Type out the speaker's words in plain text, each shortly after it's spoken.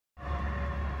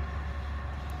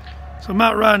So I'm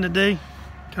out riding today,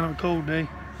 kind of a cold day,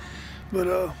 but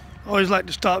I always like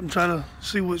to stop and try to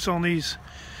see what's on these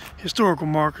historical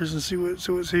markers and see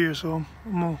what's here. So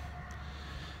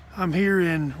I'm here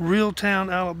in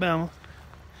Reeltown, Alabama,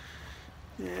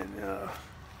 and got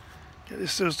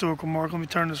this historical marker. Let me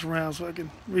turn this around so I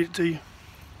can read it to you.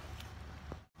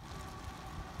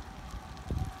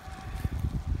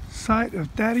 Site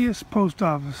of Thaddeus Post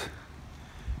Office.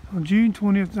 On June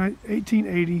 20th,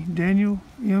 1880, Daniel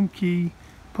M. Key,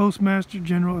 Postmaster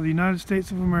General of the United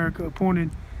States of America, appointed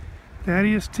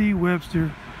Thaddeus T.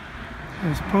 Webster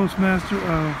as Postmaster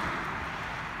of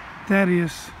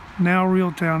Thaddeus, now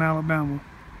Reeltown, Alabama,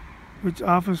 which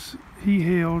office he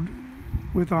held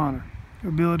with honor,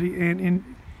 ability, and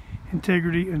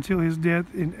integrity until his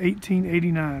death in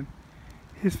 1889.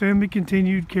 His family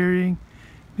continued carrying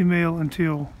the mail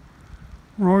until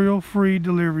Royal Free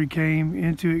Delivery came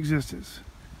into existence.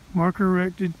 Marker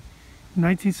erected in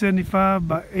 1975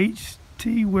 by H.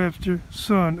 T. Webster,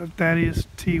 son of Thaddeus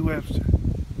T. Webster.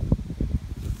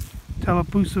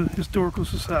 Tallapoosa Historical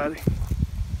Society.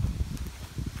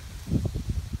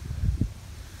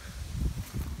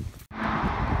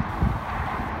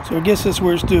 So I guess that's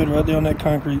where it stood, right there on that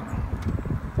concrete.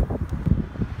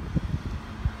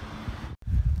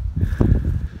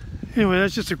 Anyway,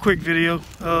 that's just a quick video.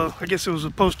 I guess it was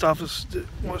a post office that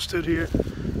once stood here.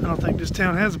 I don't think this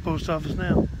town has a post office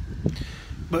now.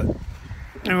 But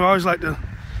anyway, I always like to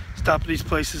stop at these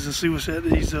places and see what's at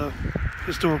these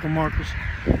historical markers.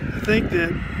 I think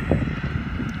that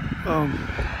I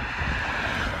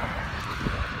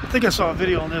think I saw a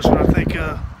video on this one. I think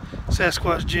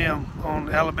Sasquatch Jim on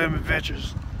Alabama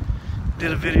Adventures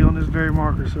did a video on this very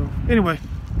marker. So anyway.